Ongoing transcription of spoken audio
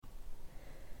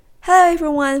Hello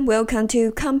everyone, welcome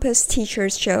to Compass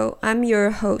Teachers Show. I'm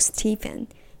your host, Stephen.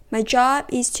 My job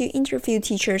is to interview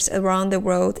teachers around the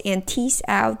world and tease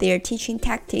out their teaching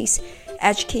tactics,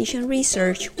 education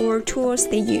research, or tools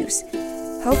they use.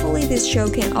 Hopefully this show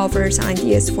can offer some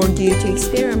ideas for you to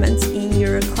experiment in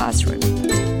your classroom.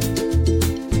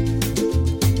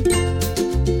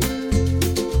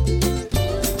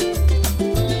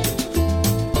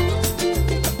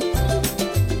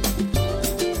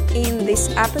 In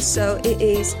this episode, it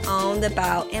is all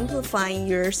about amplifying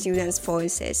your students'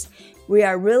 voices. We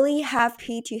are really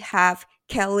happy to have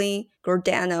Kelly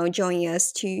Giordano join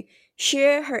us to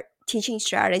share her teaching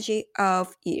strategy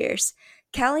of years.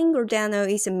 Kelly Giordano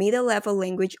is a middle-level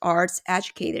language arts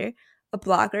educator, a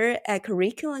blogger at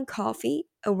Curriculum Coffee,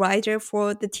 a writer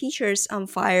for the Teachers on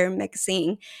Fire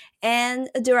magazine, and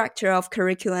a director of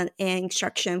curriculum and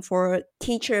instruction for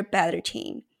Teacher Better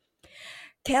Team.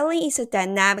 Kelly is a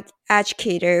dynamic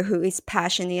educator who is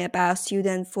passionate about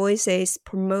student voices,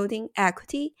 promoting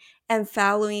equity, and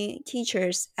valuing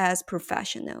teachers as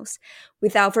professionals.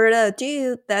 Without further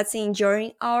ado, let's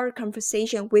enjoy our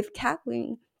conversation with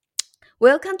Kelly.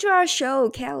 Welcome to our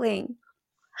show, Kelly.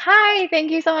 Hi,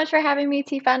 thank you so much for having me,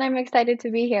 Tifan. I'm excited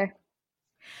to be here.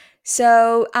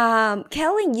 So,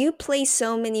 Kelly, you play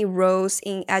so many roles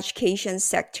in education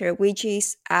sector, which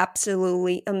is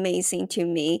absolutely amazing to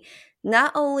me.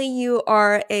 Not only you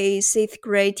are a sixth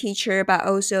grade teacher, but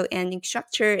also an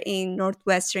instructor in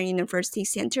Northwestern University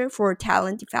Center for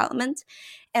Talent Development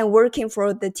and working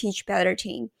for the Teach Better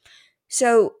team.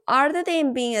 So, other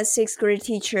than being a sixth grade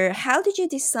teacher, how did you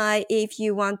decide if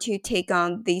you want to take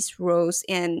on these roles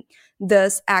and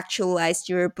thus actualize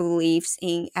your beliefs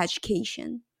in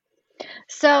education?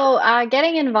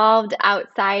 Getting involved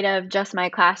outside of just my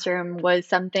classroom was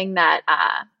something that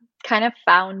kind of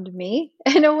found me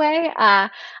in a way.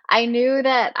 I knew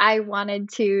that I wanted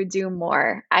to do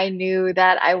more. I knew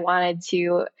that I wanted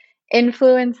to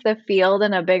influence the field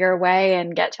in a bigger way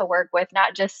and get to work with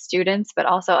not just students, but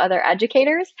also other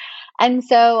educators.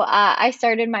 I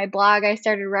started my blog, I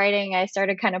started writing, I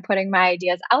started kind of putting my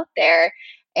ideas out there.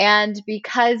 And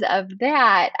because of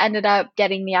that, ended up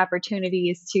getting the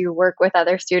opportunities to work with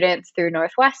other students through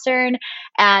Northwestern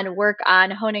and work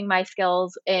on honing my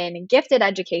skills in gifted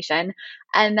education.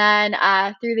 And then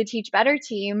through the Teach Better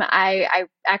team, I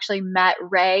actually met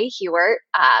Ray Hewart,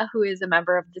 who is a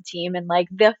member of the team and like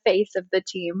the face of the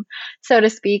team, so to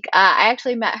speak. I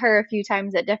actually met her a few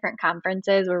times at different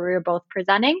conferences where we were both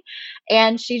presenting.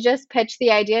 And she just pitched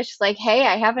the idea. She's like, hey,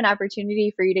 I have an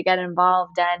opportunity for you to get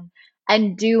involved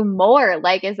and do more.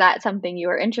 Like, is that something you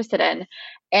are interested in?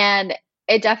 And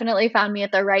it definitely found me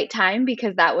at the right time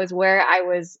because that was where I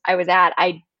was at.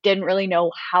 I didn't really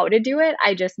know how to do it.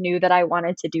 I just knew that I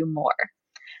wanted to do more.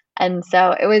 And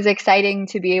so it was exciting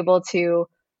to be able to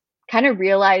kind of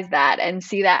realize that and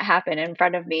see that happen in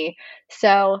front of me.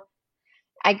 So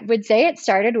I would say it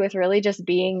started with really just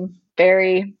being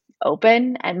very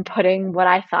open and putting what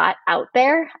I thought out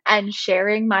there and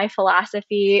sharing my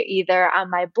philosophy either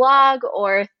on my blog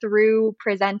or through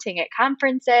presenting at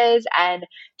conferences and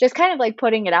just kind of like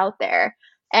putting it out there.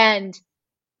 And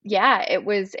yeah, it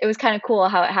was kind of cool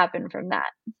how it happened from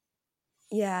that.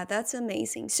 Yeah, that's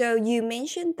amazing. So you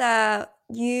mentioned that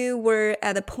you were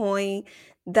at a point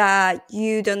that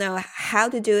you don't know how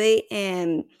to do it,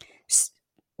 and s-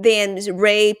 then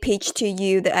Ray pitched to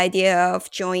you the idea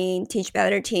of joining Teach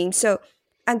Better team. So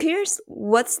I'm curious,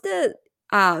 what's the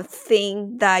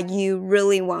thing that you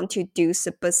really want to do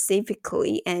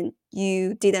specifically, and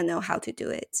you didn't know how to do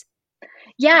it?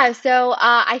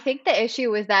 I think the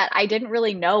issue was that I didn't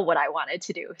really know what I wanted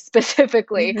to do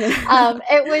specifically.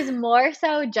 It was more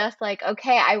so just like,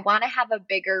 okay, I want to have a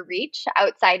bigger reach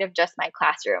outside of just my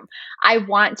classroom. I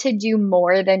want to do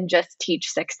more than just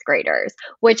teach sixth graders,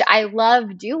 which I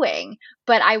love doing,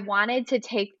 but I wanted to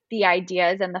take the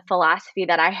ideas and the philosophy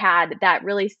that I had that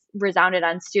really resounded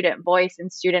on student voice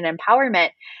and student empowerment.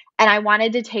 And I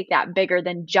wanted to take that bigger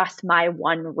than just my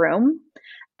one room,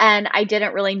 and I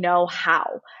didn't really know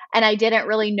how. And I didn't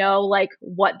really know like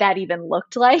what that even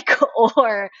looked like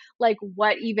or like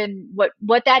what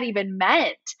that even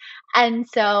meant. And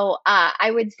so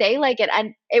I would say like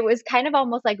it was kind of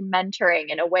almost like mentoring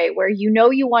in a way where you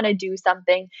want to do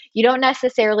something, you don't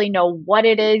necessarily know what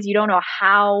it is, you don't know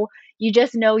how, you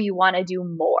just know you want to do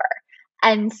more.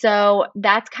 And so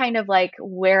that's kind of like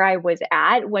where I was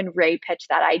at when Ray pitched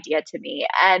that idea to me.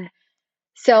 And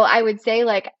so I would say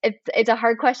like it's a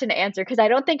hard question to answer because I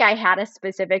don't think I had a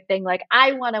specific thing like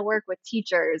I want to work with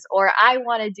teachers or I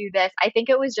want to do this. I think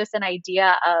it was just an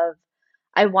idea of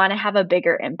I want to have a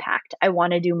bigger impact. I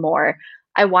want to do more.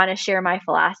 I want to share my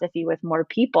philosophy with more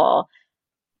people.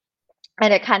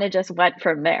 And it kind of just went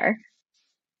from there.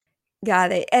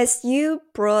 Got it. As you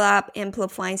brought up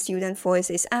amplifying student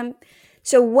voices,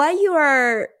 so why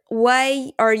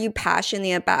are you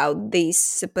passionate about this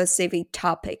specific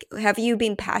topic? Have you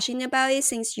been passionate about it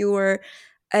since you were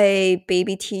a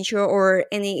baby teacher, or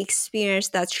any experience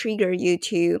that triggered you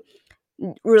to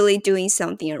really doing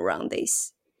something around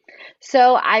this?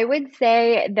 So I would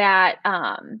say that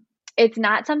it's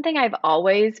not something I've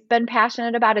always been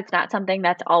passionate about. It's not something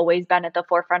that's always been at the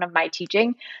forefront of my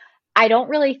teaching. I don't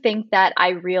really think that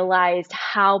I realized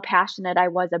how passionate I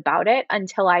was about it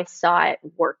until I saw it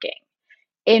working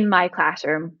in my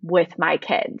classroom with my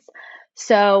kids.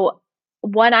 So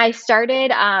when I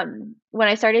started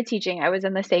teaching, I was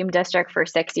in the same district for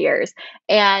 6 years,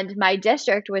 and my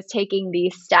district was taking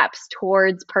these steps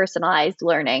towards personalized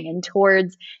learning and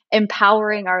towards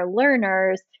empowering our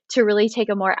learners to really take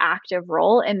a more active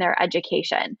role in their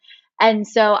education. And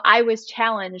so I was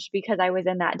challenged because I was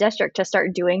in that district to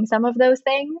start doing some of those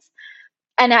things.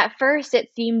 And at first, it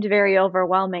seemed very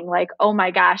overwhelming, like, "Oh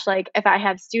my gosh, like, if I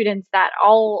have students that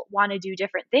all wanna do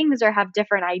different things or have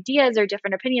different ideas or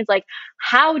different opinions, like,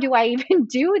 how do I even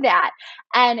do that?"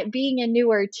 And being a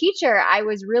newer teacher, I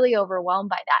was really overwhelmed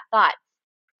by that thought.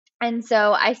 And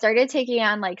so I started taking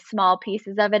on, like, small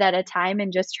pieces of it at a time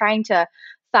and just trying to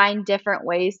find different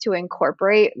ways to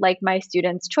incorporate, like, my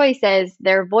students' choices,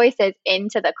 their voices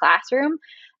into the classroom.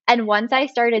 And once I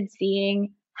started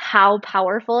seeing how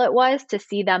powerful it was to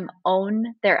see them own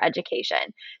their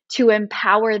education, to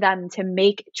empower them to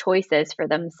make choices for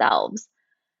themselves,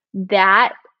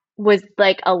 that was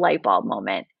like a light bulb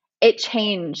moment. It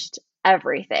changed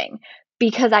everything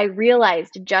because I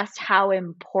realized just how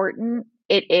important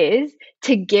it is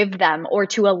to give them or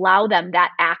to allow them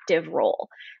that active role.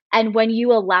 And when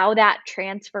you allow that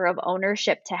transfer of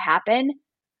ownership to happen,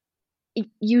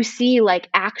 you see like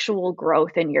actual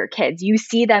growth in your kids. You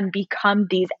see them become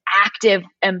these active,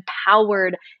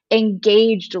 empowered,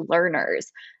 engaged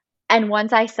learners. And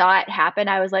once I saw it happen,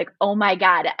 I was like, oh my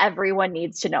God, everyone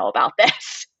needs to know about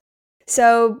this.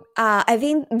 So I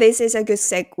think this is a good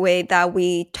segue that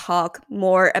we talk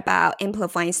more about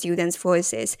amplifying students'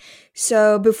 voices.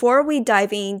 So before we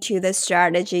dive into the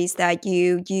strategies that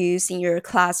you use in your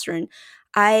classroom,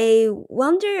 I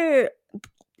wonder,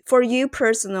 for you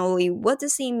personally, what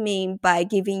does it mean by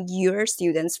giving your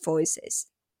students voices?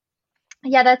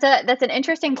 Yeah, that's an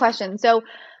interesting question. So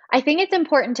I think it's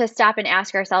important to stop and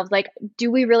ask ourselves, like,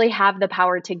 do we really have the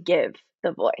power to give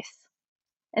the voice?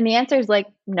 And the answer is like,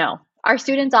 no. Our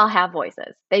students all have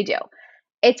voices. They do.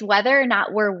 It's whether or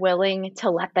not we're willing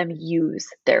to let them use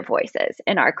their voices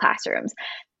in our classrooms.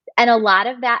 And a lot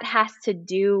of that has to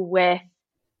do with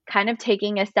kind of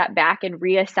taking a step back and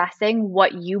reassessing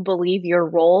what you believe your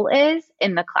role is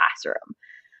in the classroom.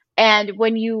 And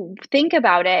when you think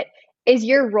about it, is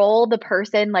your role the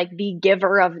person, like the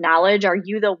giver of knowledge? Are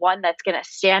you the one that's going to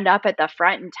stand up at the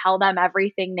front and tell them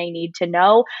everything they need to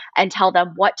know and tell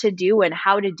them what to do and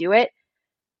how to do it?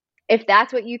 If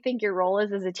that's what you think your role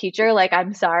is as a teacher, like,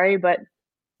 I'm sorry, but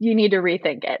you need to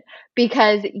rethink it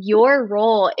because your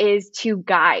role is to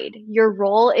guide. Your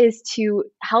role is to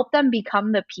help them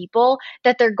become the people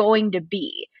that they're going to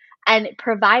be and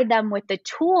provide them with the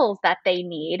tools that they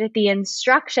need, the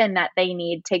instruction that they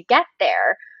need to get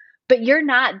there. But you're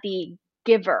not the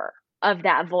giver of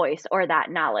that voice or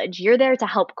that knowledge. You're there to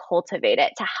help cultivate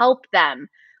it, to help them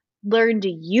learn to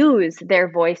use their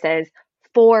voices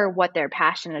for what they're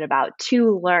passionate about,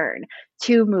 to learn,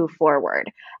 to move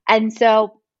forward. And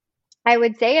so I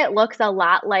would say it looks a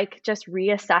lot like just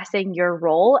reassessing your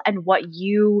role and what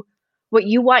you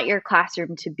want your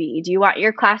classroom to be. Do you want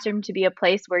your classroom to be a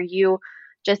place where you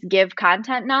just give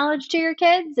content knowledge to your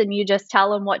kids and you just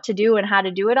tell them what to do and how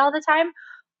to do it all the time?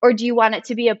 Or do you want it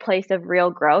to be a place of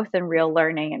real growth and real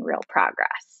learning and real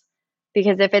progress?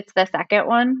 Because if it's the second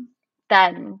one,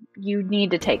 then you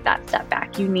need to take that step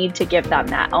back. You need to give them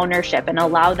that ownership and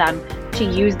allow them to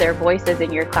use their voices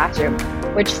in your classroom,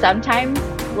 which sometimes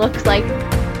looks like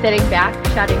sitting back,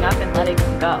 shutting up, and letting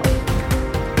them go.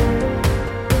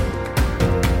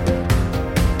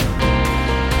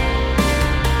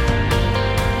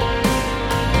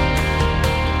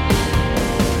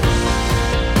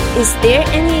 Is there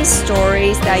any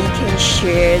stories that you can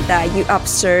share that you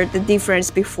observed the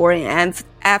difference before and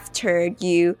after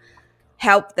you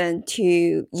help them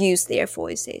to use their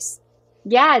voices?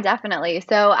 Yeah, definitely.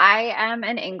 So I am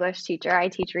an English teacher. I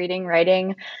teach reading,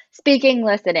 writing, speaking,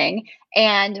 listening.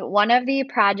 And one of the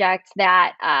projects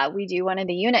that we do, one of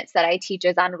the units that I teach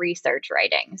is on research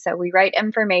writing. So we write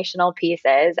informational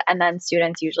pieces, and then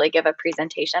students usually give a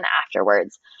presentation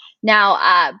afterwards.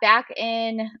 Now, back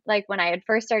in like when I had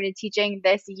first started teaching,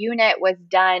 this unit was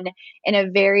done in a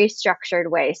very structured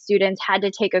way. Students had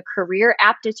to take a career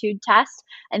aptitude test,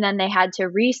 and then they had to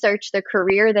research the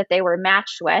career that they were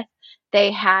matched with.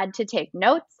 They had to take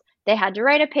notes. They had to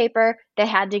write a paper. They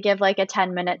had to give like a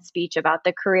 10-minute speech about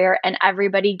the career, and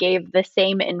everybody gave the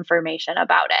same information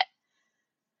about it.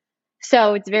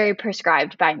 So it's very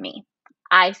prescribed by me.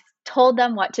 I told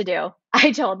them what to do.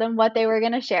 I told them what they were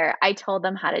going to share. I told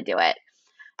them how to do it.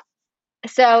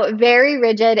 So very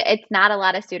rigid. It's not a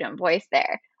lot of student voice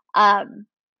there.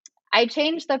 I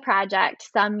changed the project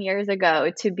some years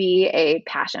ago to be a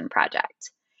passion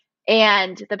project.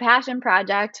 And the passion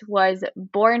project was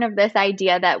born of this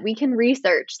idea that we can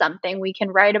research something, we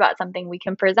can write about something, we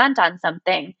can present on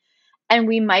something, and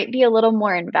we might be a little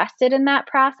more invested in that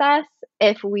process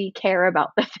if we care about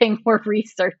the thing we're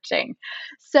researching.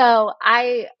 So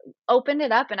I opened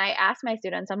it up and I asked my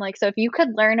students, I'm like, so if you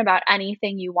could learn about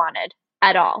anything you wanted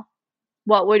at all,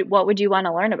 what would you want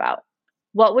to learn about?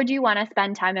 What would you want to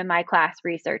spend time in my class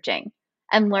researching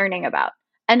and learning about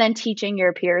and then teaching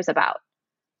your peers about?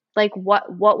 Like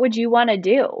what would you want to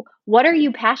do? What are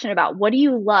you passionate about? What do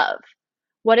you love?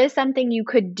 What is something you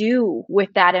could do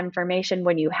with that information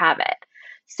when you have it?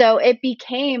 So it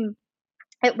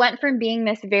went from being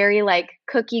this very like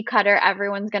cookie cutter,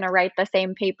 everyone's going to write the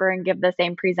same paper and give the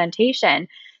same presentation,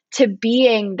 to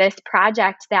being this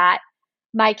project that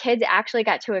my kids actually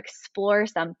got to explore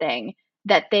something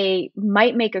that they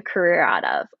might make a career out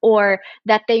of, or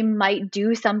that they might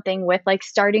do something with, like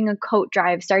starting a coat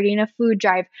drive, starting a food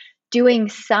drive, doing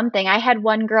something. I had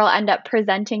one girl end up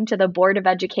presenting to the Board of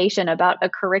Education about a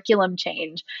curriculum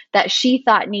change that she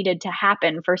thought needed to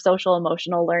happen for social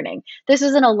emotional learning. This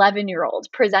was an 11-year-old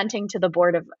presenting to the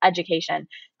Board of Education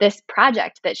this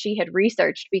project that she had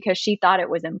researched because she thought it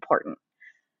was important.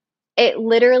 It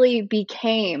literally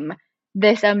became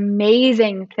this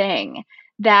amazing thing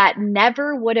that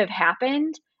never would have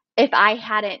happened if I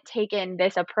hadn't taken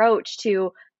this approach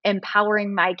to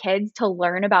empowering my kids to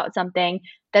learn about something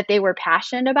that they were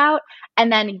passionate about,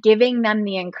 and then giving them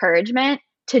the encouragement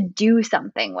to do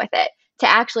something with it, to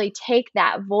actually take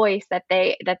that voice that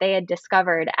they had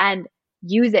discovered and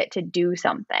use it to do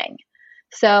something.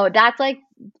 So that's like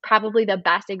probably the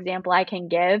best example I can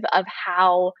give of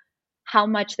how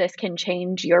much this can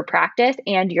change your practice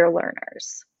and your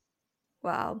learners.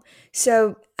 Wow.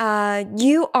 So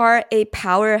you are a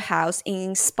powerhouse in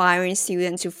inspiring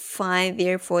students to find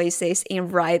their voices in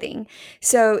writing.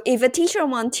 So if a teacher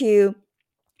wants to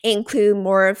include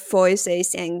more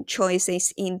voices and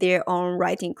choices in their own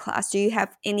writing class, do you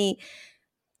have any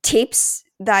tips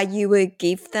that you would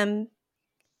give them?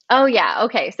 Oh yeah,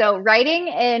 okay. So writing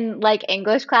in like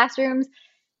English classrooms,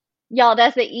 y'all,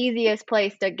 that's the easiest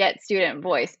place to get student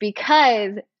voice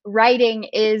because writing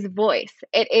is voice.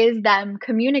 It is them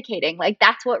communicating. Like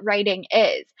that's what writing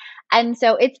is. And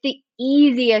so it's the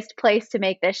easiest place to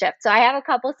make this shift. So I have a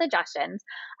couple suggestions.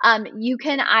 You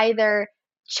can either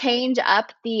change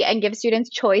up the and give students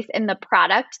choice in the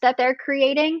product that they're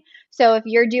creating. So if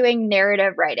you're doing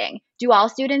narrative writing, do all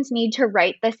students need to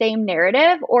write the same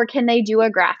narrative, or can they do a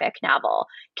graphic novel?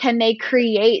 Can they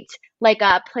create like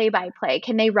a play by play?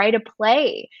 Can they write a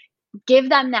play? Give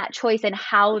them that choice in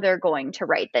how they're going to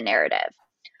write the narrative.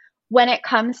 When it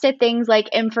comes to things like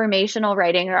informational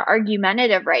writing or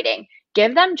argumentative writing,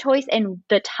 give them choice in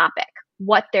the topic,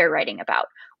 what they're writing about.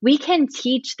 We can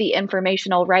teach the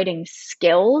informational writing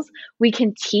skills, we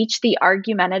can teach the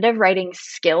argumentative writing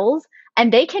skills,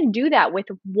 and they can do that with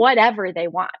whatever they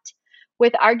want.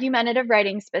 With argumentative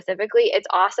writing specifically, it's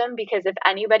awesome because if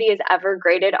anybody has ever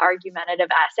graded argumentative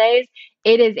essays,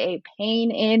 it is a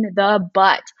pain in the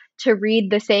butt to read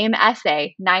the same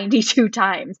essay 92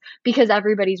 times because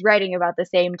everybody's writing about the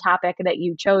same topic that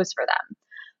you chose for them.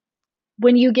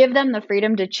 When you give them the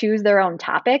freedom to choose their own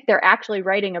topic, they're actually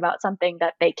writing about something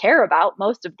that they care about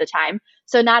most of the time.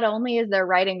 So not only is their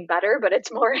writing better, but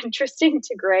it's more interesting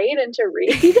to grade and to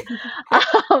read.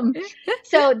 um,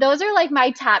 so those are like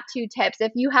my top two tips.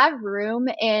 If you have room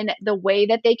in the way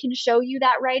that they can show you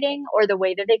that writing or the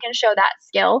way that they can show that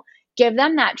skill, give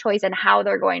them that choice in how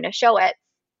they're going to show it.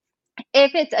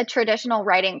 If it's a traditional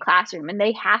writing classroom and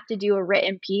they have to do a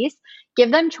written piece,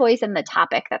 give them choice in the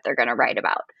topic that they're going to write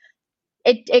about.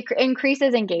 It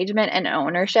increases engagement and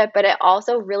ownership, but it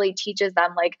also really teaches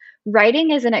them like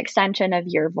writing is an extension of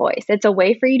your voice. It's a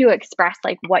way for you to express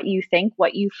like what you think,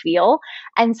 what you feel.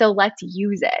 And so let's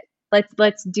use it.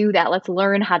 Let's do that. Let's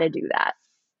learn how to do that.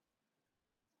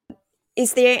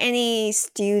 Is there any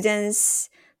students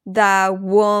that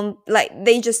won't, like,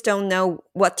 they just don't know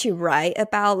what to write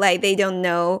about? Like, they don't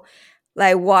know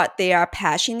like what they are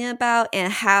passionate about,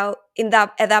 and how in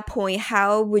that at that point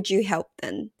how would you help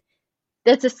them?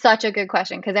 That's such a good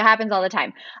question because it happens all the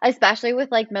time, especially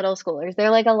with like middle schoolers. They're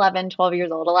like 11, 12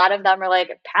 years old. A lot of them are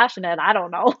like passionate. I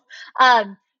don't know.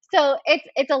 Um, so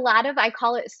it's a lot of, I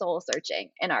call it soul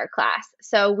searching in our class.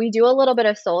 So we do a little bit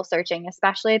of soul searching,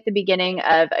 especially at the beginning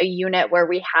of a unit where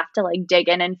we have to like dig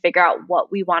in and figure out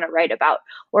what we want to write about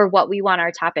or what we want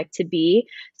our topic to be.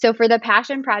 So for the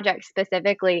passion project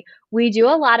specifically, we do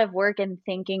a lot of work in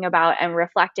thinking about and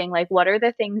reflecting like what are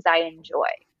the things I enjoy?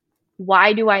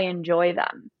 Why do I enjoy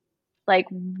them? Like,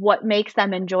 what makes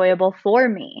them enjoyable for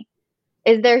me?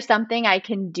 Is there something I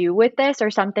can do with this or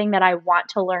something that I want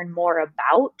to learn more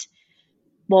about?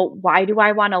 Well, why do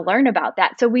I want to learn about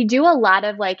that? So we do a lot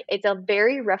of like, it's a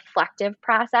very reflective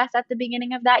process at the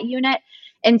beginning of that unit.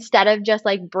 Instead of just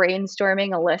like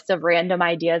brainstorming a list of random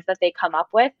ideas that they come up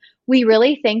with, we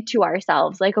really think to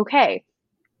ourselves, like, okay,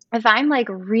 if I'm like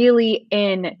really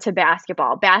into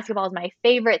basketball, basketball is my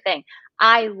favorite thing.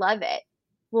 I love it.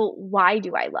 Well, why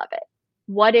do I love it?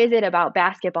 What is it about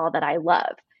basketball that I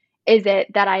love? Is it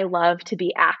that I love to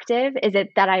be active? Is it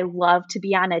that I love to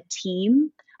be on a team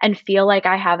and feel like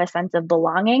I have a sense of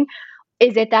belonging?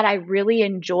 Is it that I really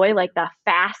enjoy like the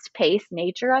fast-paced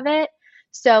nature of it?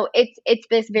 So it's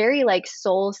this very like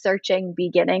soul-searching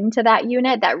beginning to that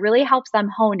unit that really helps them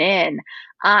hone in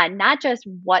on not just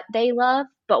what they love,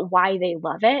 but why they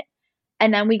love it.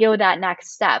 And then we go that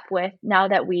next step with now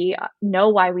that we know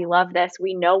why we love this,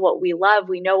 we know what we love,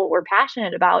 we know what we're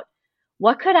passionate about.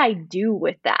 What could I do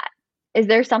with that? Is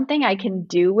there something I can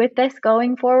do with this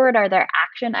going forward? Are there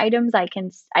action items I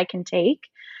can take?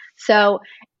 So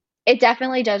it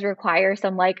definitely does require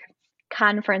some like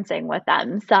conferencing with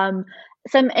them,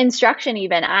 some instruction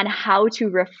even on how to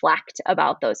reflect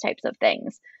about those types of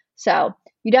things. So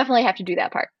you definitely have to do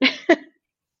that part.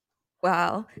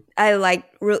 Wow, I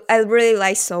really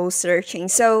like soul searching.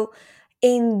 So,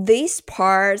 in these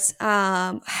parts,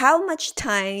 how much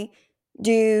time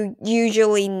do you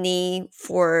usually need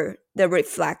for the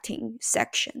reflecting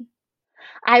section?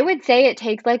 I would say it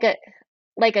takes like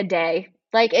a day.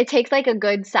 Like it takes like a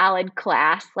good solid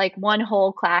class, like one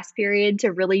whole class period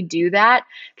to really do that.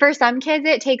 For some kids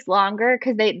it takes longer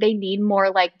cuz they need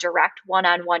more like direct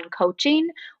one-on-one coaching,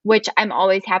 which I'm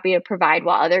always happy to provide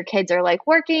while other kids are like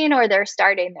working or they're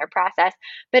starting their process.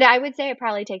 But I would say it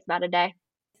probably takes about a day.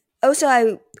 Also,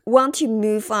 I want to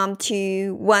move on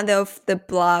to one of the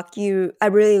blog you I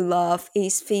really love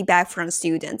is feedback from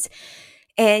students.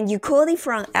 And you quote it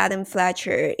from Adam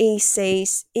Fletcher. It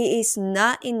says, "It is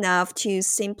not enough to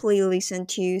simply listen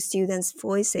to students'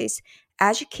 voices.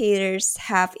 Educators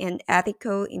have an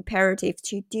ethical imperative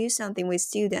to do something with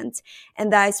students,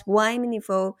 and that is why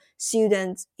meaningful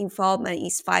student involvement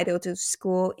is vital to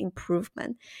school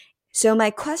improvement." So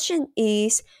my question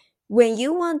is, when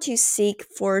you want to seek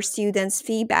for students'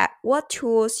 feedback, what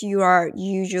tools you are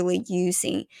usually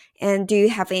using? And do you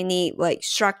have any like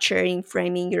structure in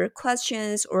framing your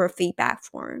questions or feedback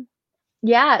form?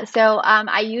 Yeah, so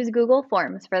I use Google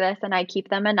Forms for this and I keep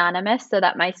them anonymous so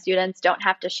that my students don't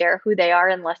have to share who they are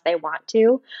unless they want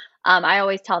to. I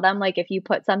always tell them, like, if you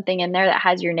put something in there that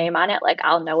has your name on it, like,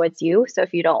 I'll know it's you. So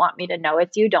if you don't want me to know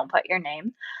it's you, don't put your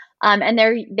name. And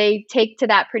they take to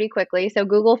that pretty quickly. So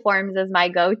Google Forms is my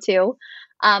go-to.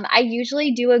 I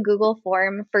usually do a Google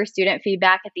form for student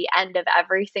feedback at the end of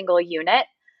every single unit.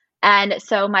 And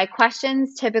so my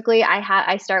questions typically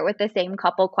I start with the same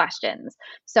couple questions.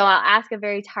 So I'll ask a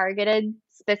very targeted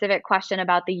specific question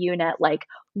about the unit like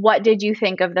what did you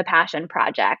think of the passion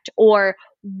project or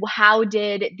how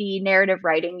did the narrative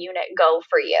writing unit go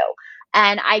for you?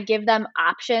 And I give them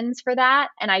options for that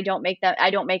and I don't make that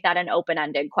an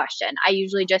open-ended question. I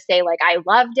usually just say like I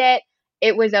loved it,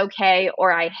 it was okay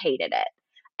or I hated it.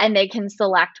 And they can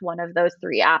select one of those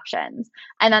three options.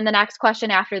 And then the next question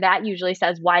after that usually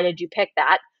says, why did you pick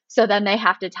that? So then they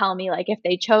have to tell me, like, if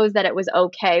they chose that it was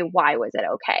okay, why was it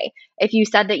okay? If you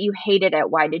said that you hated it,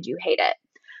 why did you hate it?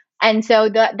 And so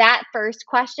that first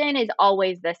question is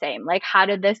always the same, like, how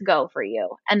did this go for you?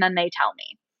 And then they tell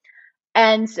me.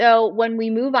 And so when we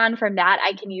move on from that,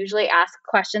 I can usually ask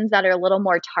questions that are a little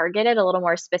more targeted, a little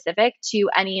more specific to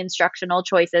any instructional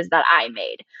choices that I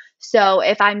made. So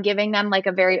if I'm giving them like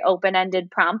a very open ended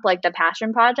prompt, like the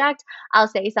passion project, I'll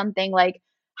say something like,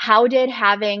 how did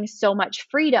having so much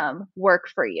freedom work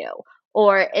for you?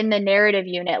 Or in the narrative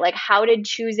unit, like, how did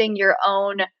choosing your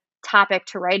own topic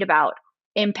to write about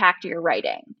impact your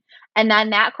writing? And then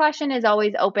that question is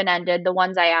always open ended, the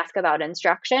ones I ask about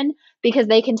instruction because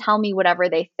they can tell me whatever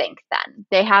they think then.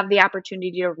 They have the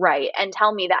opportunity to write and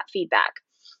tell me that feedback.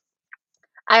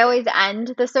 I always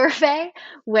end the survey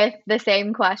with the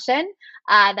same question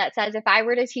that says, if I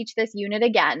were to teach this unit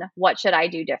again, what should I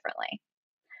do differently?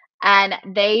 And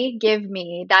they give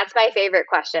me, that's my favorite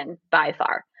question by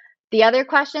far. The other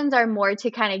questions are more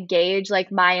to kind of gauge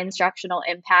like my instructional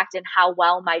impact and how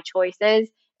well my choices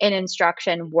in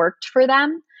instruction worked for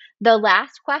them. The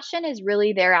last question is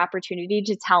really their opportunity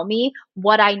to tell me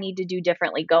what I need to do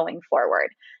differently going forward.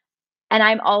 And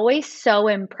I'm always so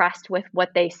impressed with what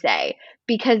they say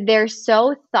because they're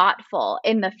so thoughtful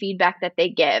in the feedback that they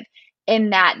give,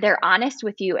 in that they're honest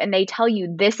with you and they tell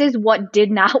you this is what did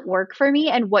not work for me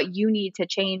and what you need to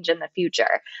change in the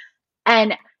future.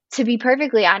 And to be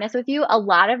perfectly honest with you, a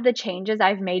lot of the changes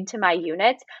I've made to my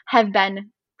units have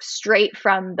been straight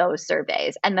from those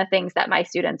surveys and the things that my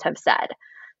students have said.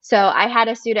 So I had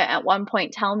a student at one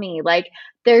point tell me, like,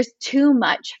 there's too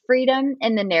much freedom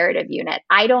in the narrative unit.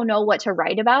 I don't know what to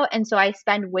write about. And so I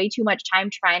spend way too much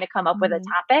time trying to come up with a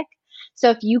topic.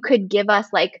 So if you could give us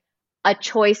like a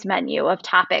choice menu of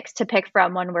topics to pick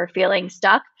from when we're feeling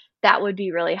stuck, that would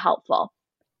be really helpful.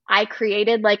 I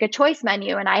created like a choice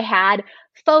menu and I had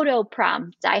photo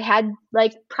prompts. I had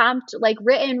like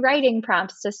written writing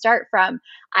prompts to start from.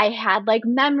 I had like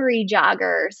memory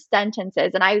jogger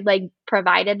sentences and I like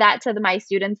provided that to my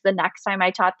students the next time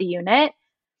I taught the unit.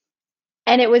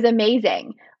 And it was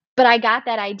amazing. But I got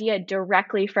that idea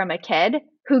directly from a kid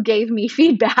who gave me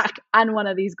feedback on one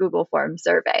of these Google Form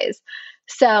surveys.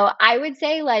 So I would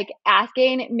say, like,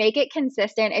 asking, make it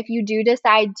consistent. If you do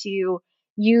decide to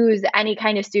use any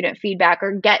kind of student feedback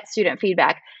or get student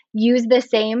feedback, use the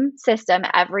same system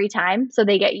every time so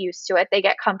they get used to it, they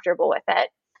get comfortable with it.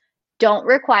 Don't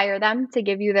require them to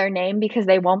give you their name because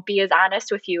they won't be as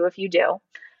honest with you if you do.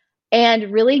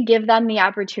 And really give them the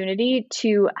opportunity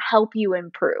to help you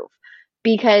improve,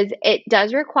 because it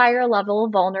does require a level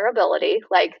of vulnerability.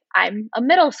 Like, I'm a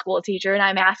middle school teacher and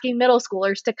I'm asking middle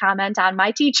schoolers to comment on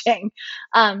my teaching.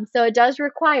 So it does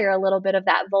require a little bit of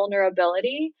that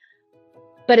vulnerability,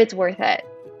 but it's worth it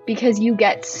because you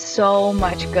get so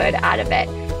much good out of it.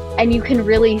 And you can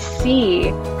really see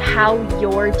how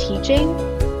your teaching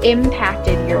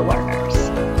impacted your learners.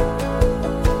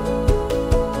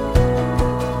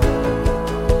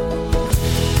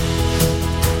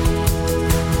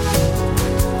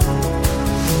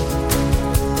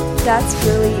 That's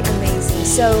really amazing.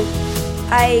 So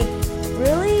I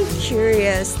really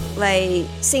curious, like,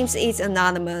 since it's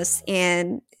anonymous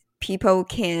and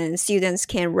students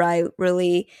can write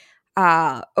really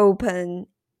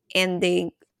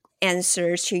open-ending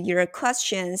answers to your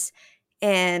questions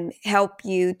and help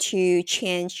you to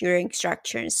change your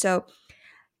instructions. So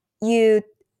you,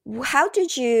 how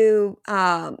did you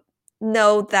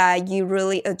know that you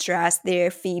really address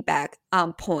their feedback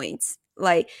points?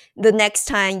 Like the next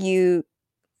time you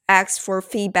ask for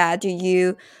feedback, do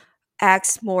you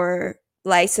ask more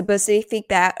like specific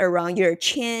feedback around your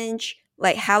change?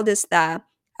 Like how does that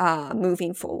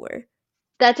moving forward?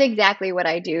 That's exactly what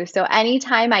I do. So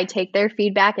anytime I take their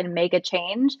feedback and make a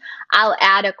change, I'll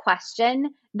add a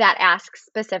question that asks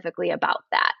specifically about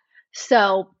that.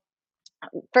 So,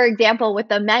 for example, with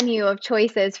the menu of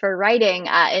choices for writing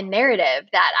in narrative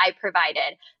that I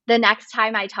provided, the next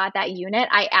time I taught that unit,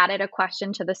 I added a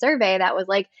question to the survey that was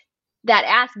like, that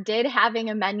asked, did having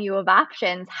a menu of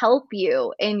options help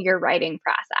you in your writing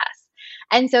process?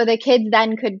 And so the kids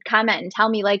then could comment and tell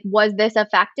me, like, was this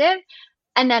effective?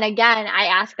 And then again, I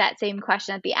ask that same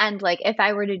question at the end, like, if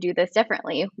I were to do this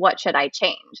differently, what should I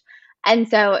change? And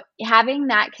so having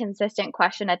that consistent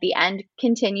question at the end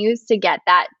continues to get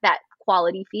that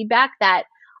quality feedback, that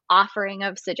offering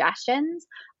of suggestions.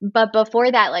 But before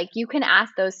that, like, you can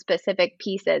ask those specific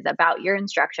pieces about your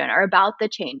instruction or about the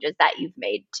changes that you've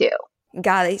made too.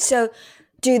 Got it. So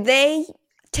do they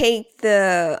take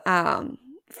the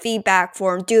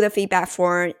do the feedback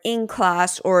form in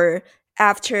class, or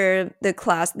after the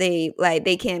class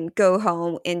they can go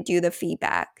home and do the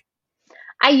feedback?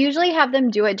 I usually have them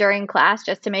do it during class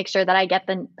just to make sure that I get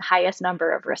the highest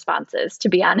number of responses, to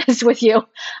be honest with you.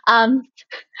 Um,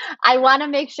 I want to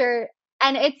make sure,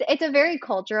 and it's a very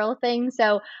cultural thing.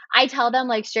 So I tell them,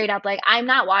 like, straight up, like, I'm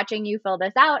not watching you fill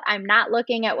this out. I'm not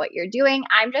looking at what you're doing.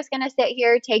 I'm just going to sit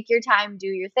here, take your time, do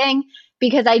your thing,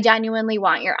 because I genuinely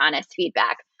want your honest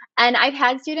feedback. And I've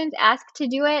had students ask to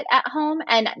do it at home,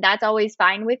 and that's always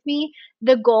fine with me.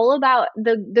 The goal about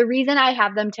the reason I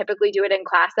have them typically do it in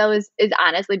class though is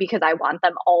honestly because I want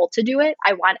them all to do it.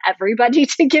 I want everybody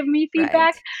to give me feedback.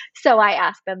 Right. So I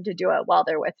ask them to do it while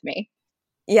they're with me.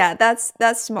 Yeah, that's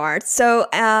smart. So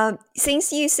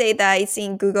since you say that it's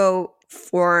in Google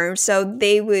Forms, so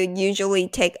they would usually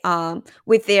take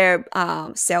with their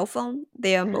cell phone,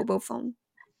 their mobile phone.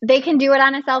 They can do it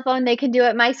on a cell phone. They can do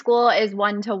it. My school is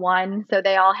 1-to-1, so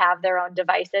they all have their own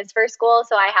devices for school.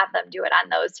 So I have them do it on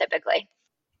those typically.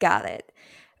 Got it.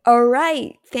 All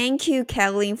right. Thank you,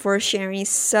 Kathleen, for sharing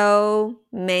so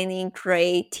many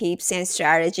great tips and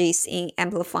strategies in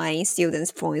amplifying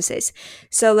students' voices.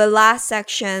 So the last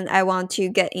section I want to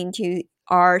get into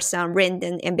are some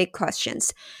random and big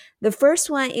questions. The first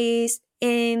one is,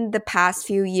 in the past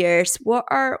few years, what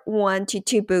are 1 to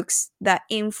 2 books that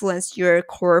influenced your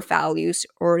core values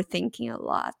or thinking a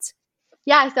lot?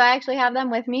 Yeah, so I actually have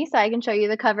them with me so I can show you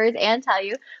the covers and tell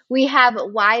you. We have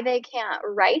Why They Can't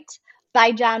Write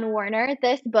by John Warner.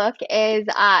 This book is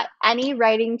any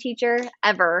writing teacher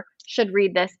ever should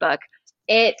read this book.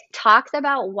 It talks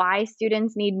about why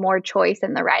students need more choice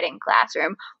in the writing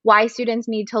classroom, why students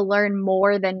need to learn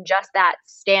more than just that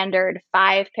standard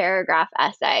 5-paragraph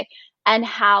essay, and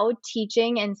how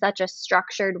teaching in such a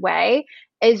structured way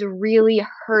is really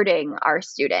hurting our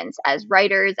students as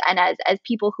writers and as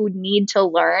people who need to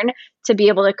learn to be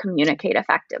able to communicate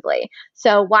effectively.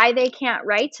 So Why They Can't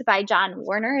Write by John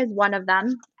Warner is one of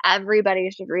them. Everybody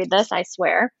should read this, I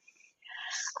swear.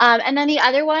 And then the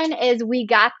other one is We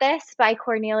Got This by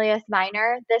Cornelius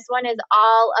Minor. This one is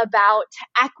all about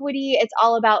equity. It's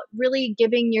all about really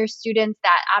giving your students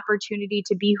that opportunity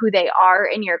to be who they are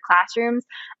in your classrooms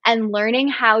and learning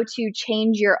how to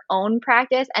change your own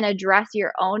practice and address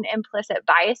your own implicit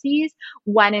biases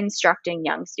when instructing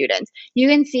young students. You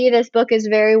can see this book is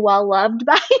very well loved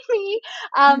by me.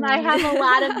 I have a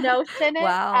lot of notes in it.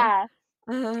 Wow.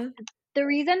 Uh-huh. The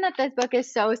reason that this book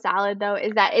is so solid, though,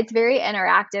 is that it's very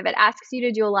interactive. It asks you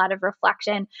to do a lot of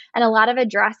reflection and a lot of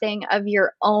addressing of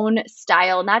your own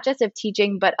style, not just of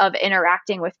teaching, but of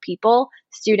interacting with people,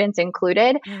 students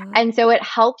included. Uh-huh. And so it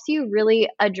helps you really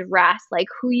address like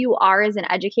who you are as an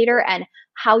educator and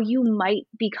how you might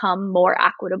become more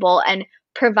equitable and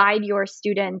provide your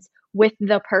students with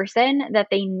the person that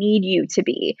they need you to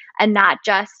be and not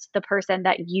just the person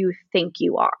that you think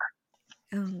you are.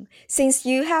 Since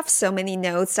you have so many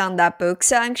notes on that book,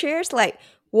 so I'm curious, like,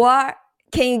 what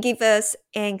can you give us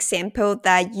an example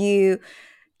that you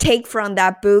take from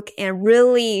that book and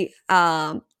really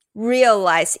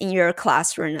realize in your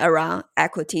classroom around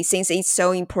equity, since it's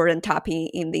so important topic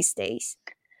in these days?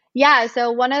 Yeah,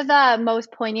 so one of the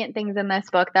most poignant things in this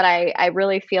book that I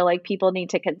really feel like people need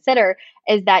to consider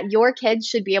is that your kids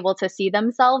should be able to see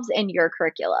themselves in your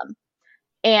curriculum.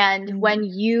 And when Mm.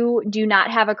 you do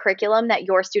not have a curriculum that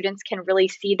your students can really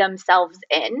see themselves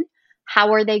in,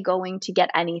 how are they going to get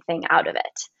anything out of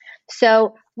it?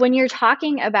 So, when you're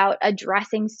talking about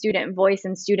addressing student voice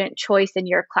and student choice in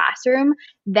your classroom,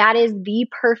 that is the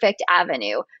perfect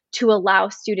avenue to allow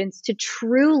students to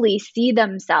truly see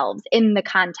themselves in the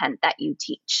content that you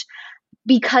teach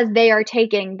because they are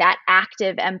taking that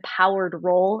active, empowered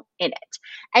role in it.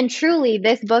 And truly,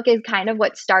 this book is kind of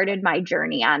what started my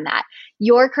journey on that.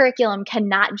 Your curriculum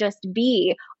cannot just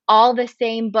be all the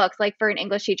same books, like for an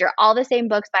English teacher, all the same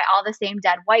books by all the same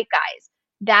dead white guys.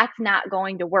 That's not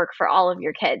going to work for all of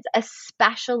your kids,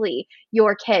 especially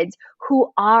your kids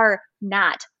who are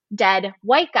not dead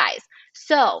white guys.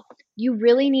 So you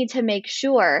really need to make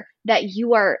sure that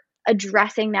you are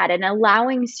addressing that and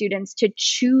allowing students to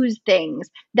choose things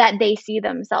that they see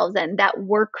themselves in, that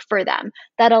work for them,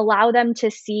 that allow them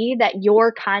to see that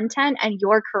your content and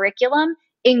your curriculum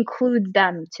includes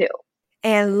them too.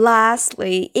 And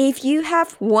lastly, if you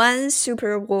have one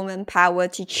superwoman power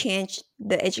to change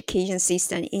the education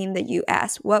system in the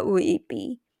US, what would it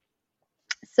be?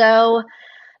 So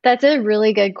that's a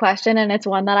really good question, and it's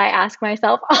one that I ask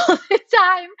myself all the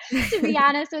time, to be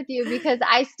honest with you, because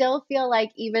I still feel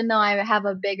like even though I have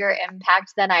a bigger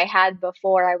impact than I had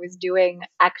before I was doing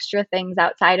extra things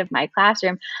outside of my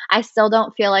classroom, I still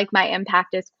don't feel like my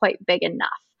impact is quite big enough.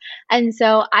 And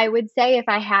so I would say if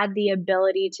I had the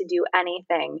ability to do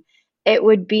anything, it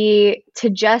would be to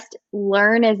just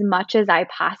learn as much as I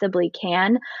possibly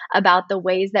can about the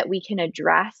ways that we can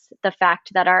address the fact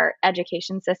that our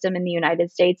education system in the United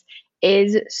States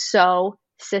is so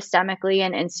systemically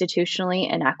and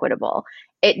institutionally inequitable.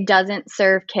 It doesn't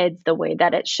serve kids the way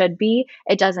that it should be.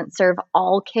 It doesn't serve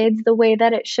all kids the way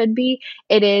that it should be.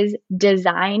 It is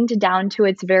designed down to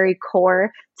its very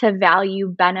core to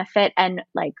value, benefit, and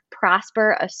like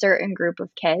prosper a certain group of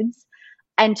kids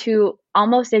and to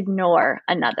almost ignore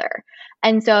another.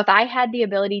 And so if I had the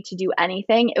ability to do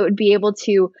anything, it would be able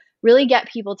to really get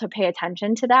people to pay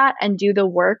attention to that and do the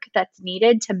work that's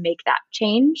needed to make that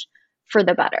change for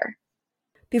the better.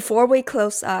 Before we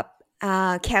close up,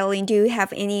 Kathleen, do you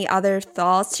have any other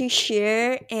thoughts to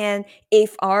share? And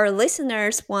if our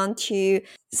listeners want to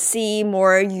see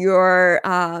more your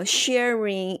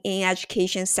sharing in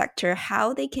education sector,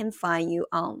 how they can find you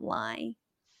online?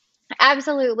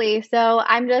 Absolutely. So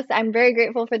I'm very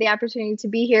grateful for the opportunity to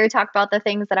be here, talk about the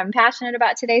things that I'm passionate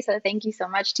about today. So thank you so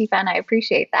much, Tiffany. I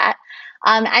appreciate that.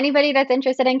 Anybody that's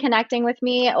interested in connecting with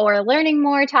me or learning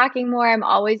more, talking more, I'm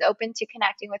always open to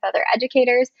connecting with other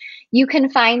educators. You can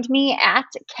find me at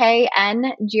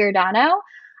KN Giordano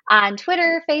on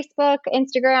Twitter, Facebook,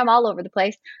 Instagram, all over the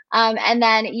place. And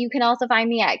then you can also find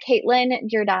me at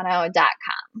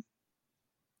CaitlinGiordano.com.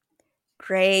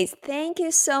 Great. Thank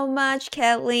you so much,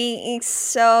 Kathleen. It's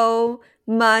so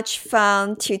much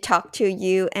fun to talk to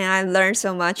you, and I learned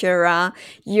so much around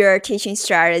your teaching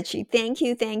strategy. Thank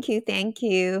you, thank you, thank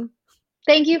you.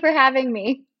 Thank you for having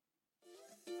me.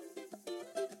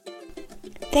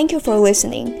 Thank you for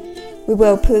listening. We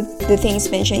will put the things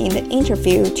mentioned in the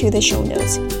interview to the show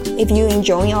notes. If you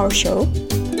enjoy our show,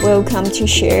 welcome to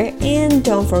share and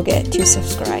don't forget to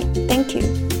subscribe. Thank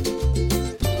you.